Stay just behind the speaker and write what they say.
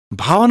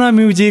भावना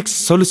music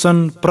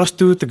solution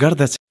प्रस्तुत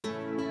गर्दछ।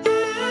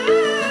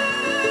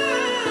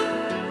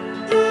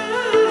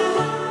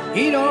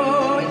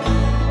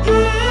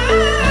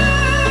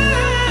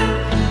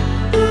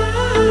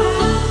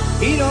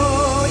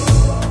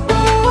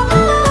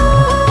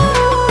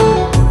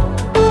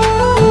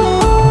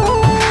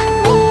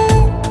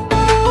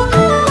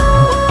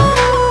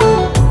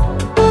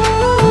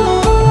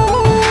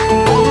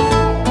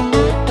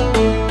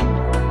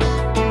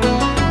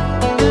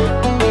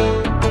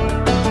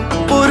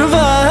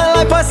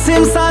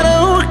 पश्चिम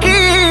सरौकी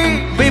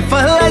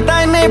विफललाई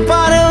तान्ने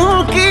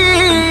परौकी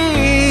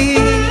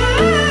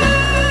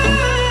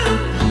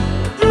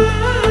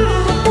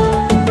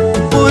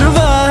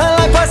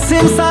पूर्वलाई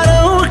पश्चिम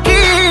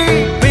सरौकी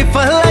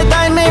विफललाई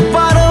तान्ने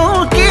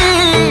परौकी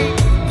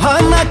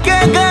भन के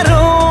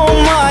गरौँ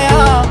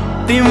माया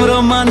तिम्रो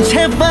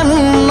मान्छे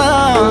बन्न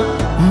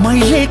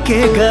मैले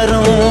के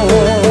गरौँ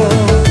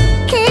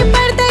के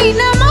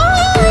पर्दैन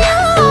माया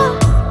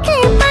के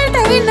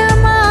पर्दैन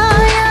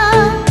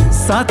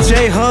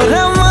साँच्चै हो र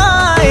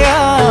माया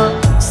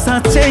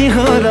साँच्चै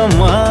हो र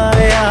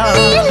माया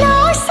नीलो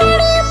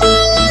साडीमा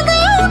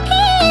लगाऊ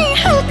कि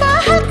हल्का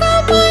हल्का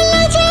बोल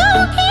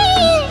जाऊ कि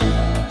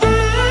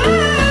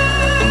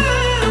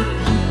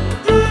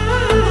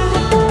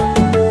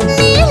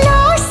नीलो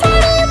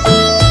साडीमा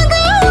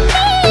लगाऊ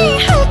कि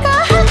हल्का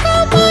हल्का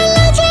बोल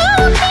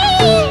जाऊ कि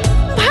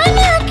भन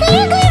के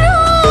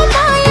गरौँ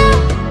माया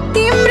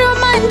तिम्रो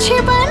मान्छे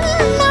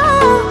बन्न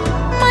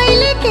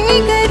मैले के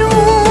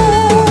गरौँ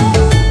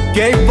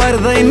केही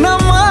पर्दैन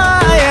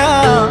माया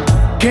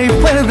केही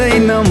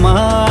पर्दैन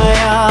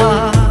माया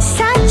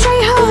साँच्चै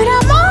हो र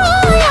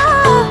माया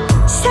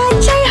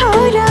साँच्चै हो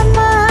र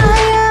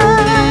माया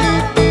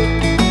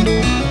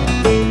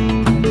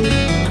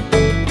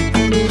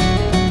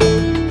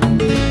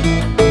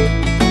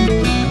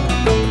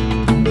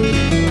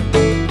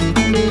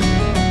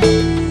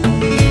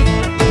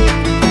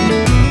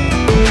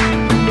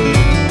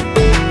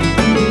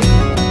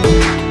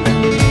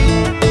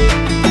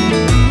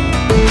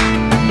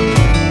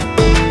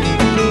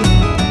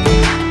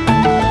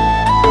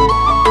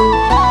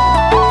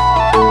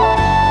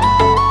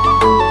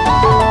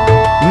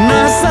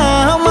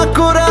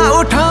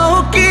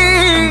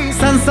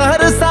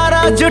संसार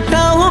सारा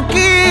जुटाऊ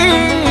कि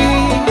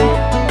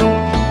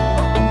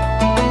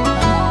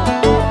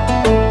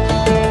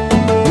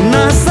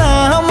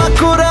नसामा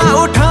कुरा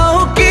उठाऊ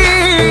कि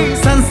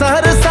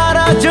संसार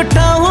सारा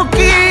जुटाऊ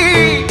कि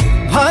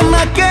भन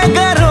के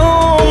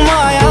गरौँ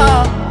माया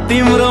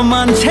तिम्रो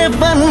मान्छे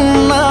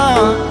बन्न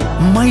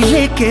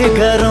मैले के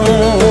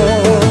गरौँ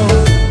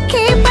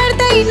के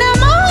पर्दैन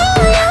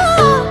माया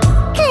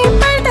के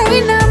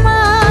पर्दैन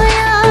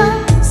माया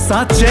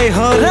साँच्चै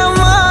हो र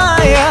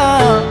माया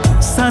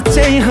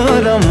साँच्चै हो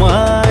र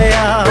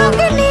माया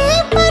अग्नि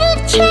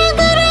परीक्षा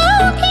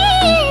गरौँ कि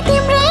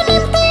तिम्रो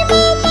निम्ति म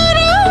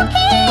मरौँ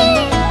कि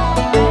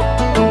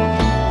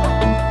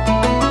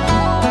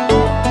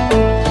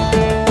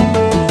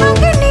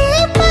अग्नि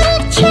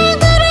परीक्षा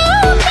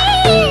गरौँ कि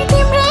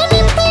तिम्रो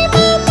निम्ति म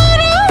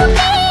मरौँ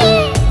कि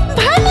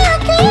भन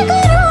के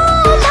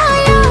गरौँ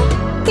माया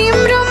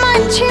तिम्रो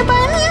मान्छे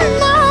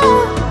बन्न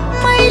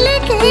मैले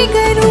के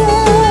गरौँ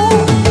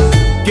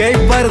केही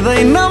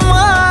पर्दैन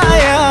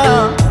माया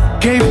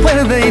केही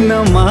पर्दैन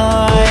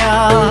माया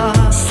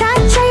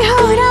साँच्चै हो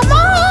र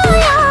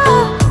माया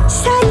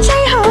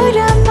साँच्चै हो र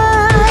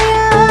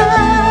माया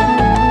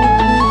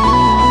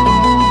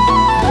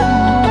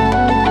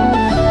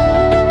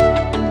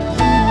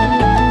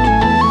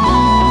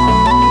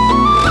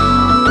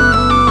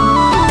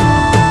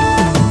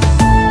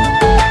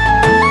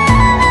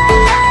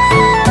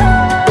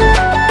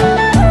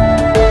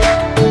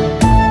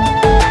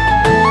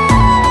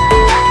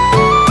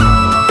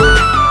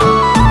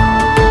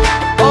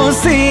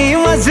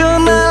औँसीमा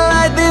जुना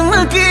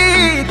लगाइदिउँ कि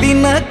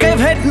दिनकै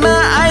भेट्न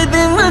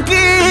आइदिउँ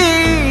कि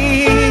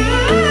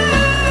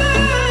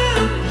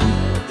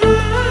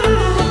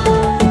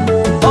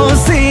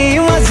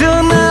औँसीमा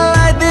जुना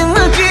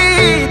लगाइदिउँ कि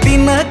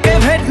दिनकै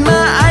भेट्न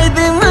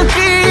आइदिउँ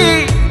कि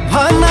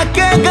भन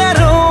के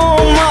गरौँ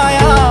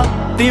माया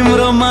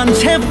तिम्रो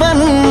मान्छे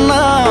बन्न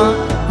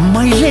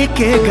मैले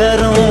के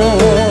गरौँ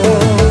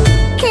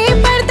के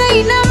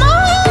पर्दैन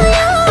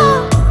माया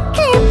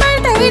के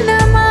पर्दैन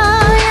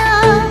माया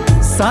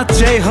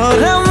साँच्चै हो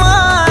र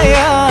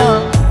माया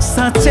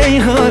साँच्चै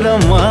हो र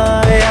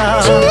माया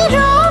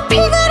जिरो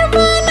फिगर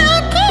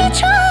बनाकी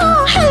छु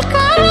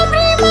हल्का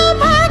राम्रीमा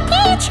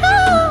भाकी छु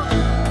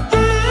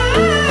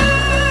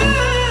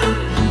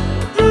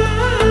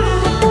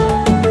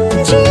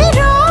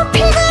जिरो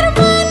फिगर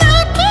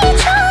बनाकी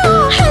छु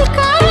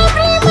हल्का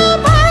राम्रीमा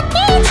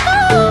भाकी छु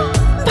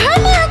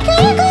भन के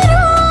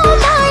गरौँ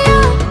माया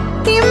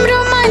तिम्रो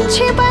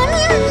मान्छे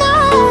बन्न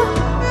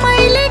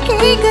मैले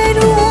के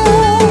गरौँ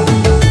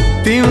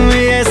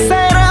तिमी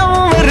यसै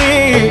राम्री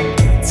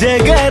जे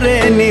गरे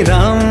नि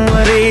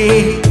राम्री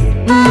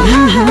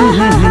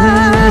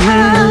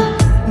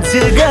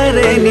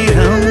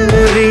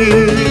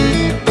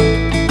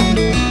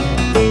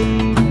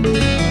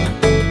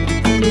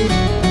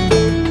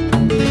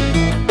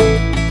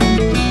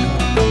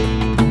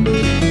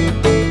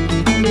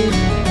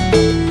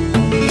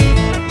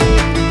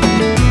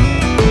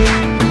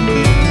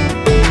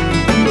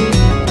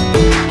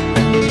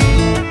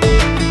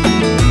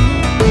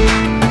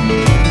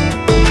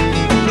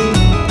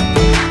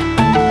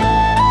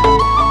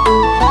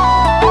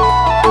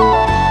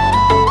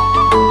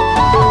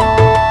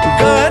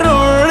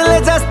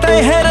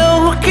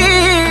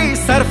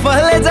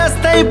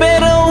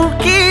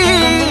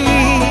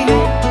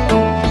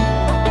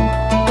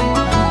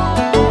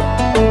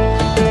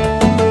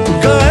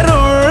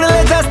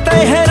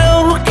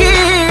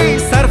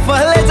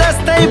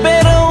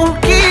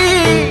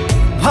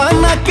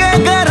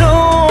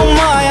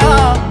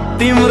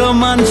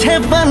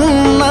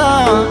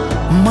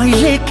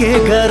के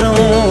गरौँ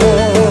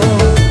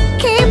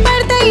के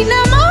पर्दैन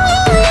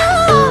माया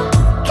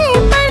के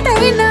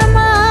पर्दैन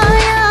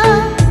माया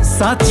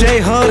साँच्चै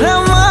हो र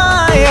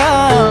माया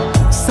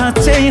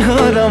साँच्चै हो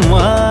र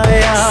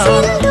माया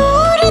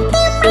सिन्दूर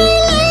तिम्रै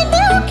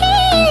लगाइदेऊ कि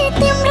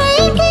तिम्रै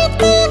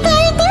गीत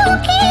गाइदेऊ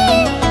कि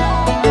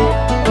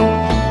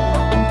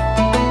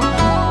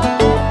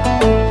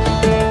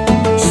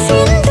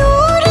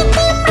सिन्दूर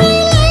तिम्रै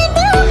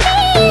लगाइदेऊ कि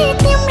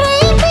तिम्रै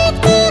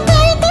गीत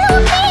गाइदेऊ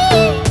कि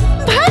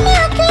भने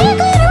के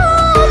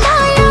गरौँ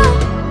माया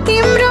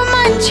तिम्रो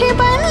मान्छे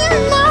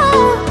बन्न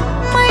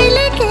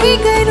मैले के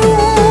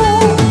गरौँ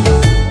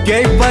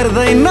केही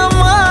पर्दैन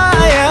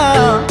माया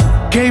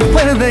केही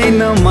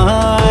पर्दैन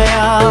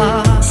माया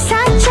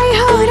साँच्चै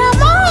हो र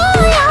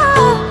माया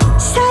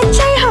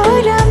साँच्चै हो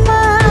र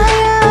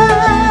माया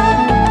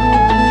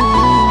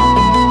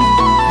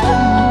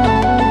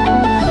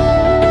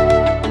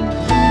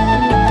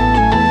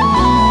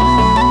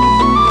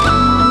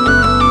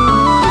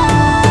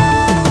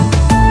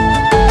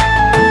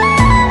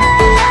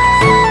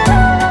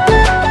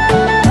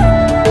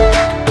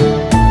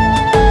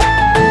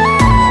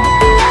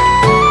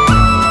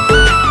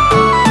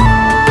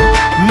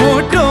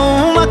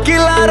मुटुमा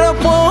किलार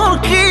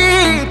पोकी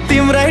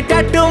तिम्रै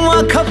टाटुमा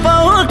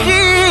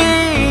खपाउकी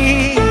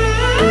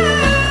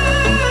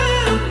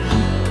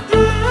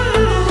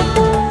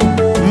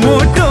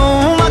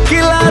मुटुमा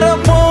किलार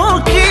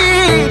पोकी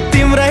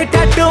तिम्रै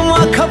टाटुमा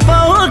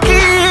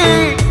खपाउकी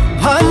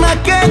भन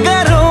के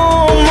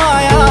गरौँ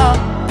माया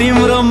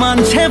तिम्रो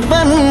मान्छे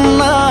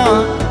बन्न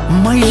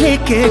मैले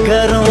के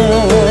गरौँ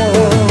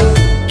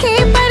के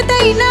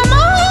पर्दैन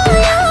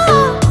माया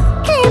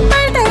के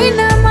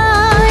पर्दैन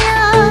माया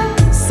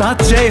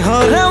साँच्चै हो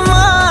र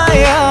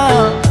माया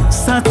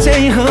साँच्चै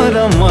हो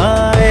र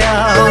माया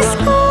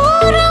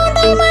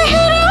मुस्कुराउँदैमा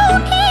हेरौँ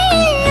कि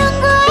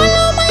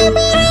अँगालोमै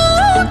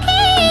बिराउँ कि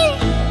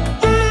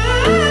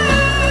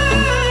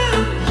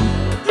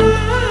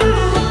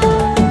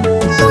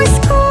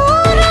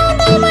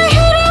मुस्कुराउँदैमा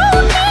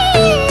हेरौँ कि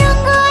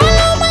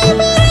अँगालोमै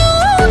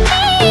बिराउँ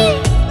कि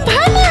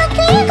भने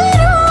के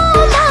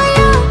गरौँ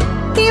माया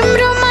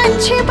तिम्रो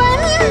मान्छे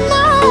बन्न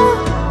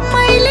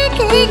मैले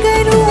के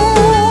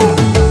गरौँ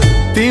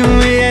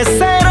तिमी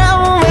यसै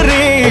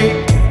राम्री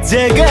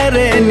जे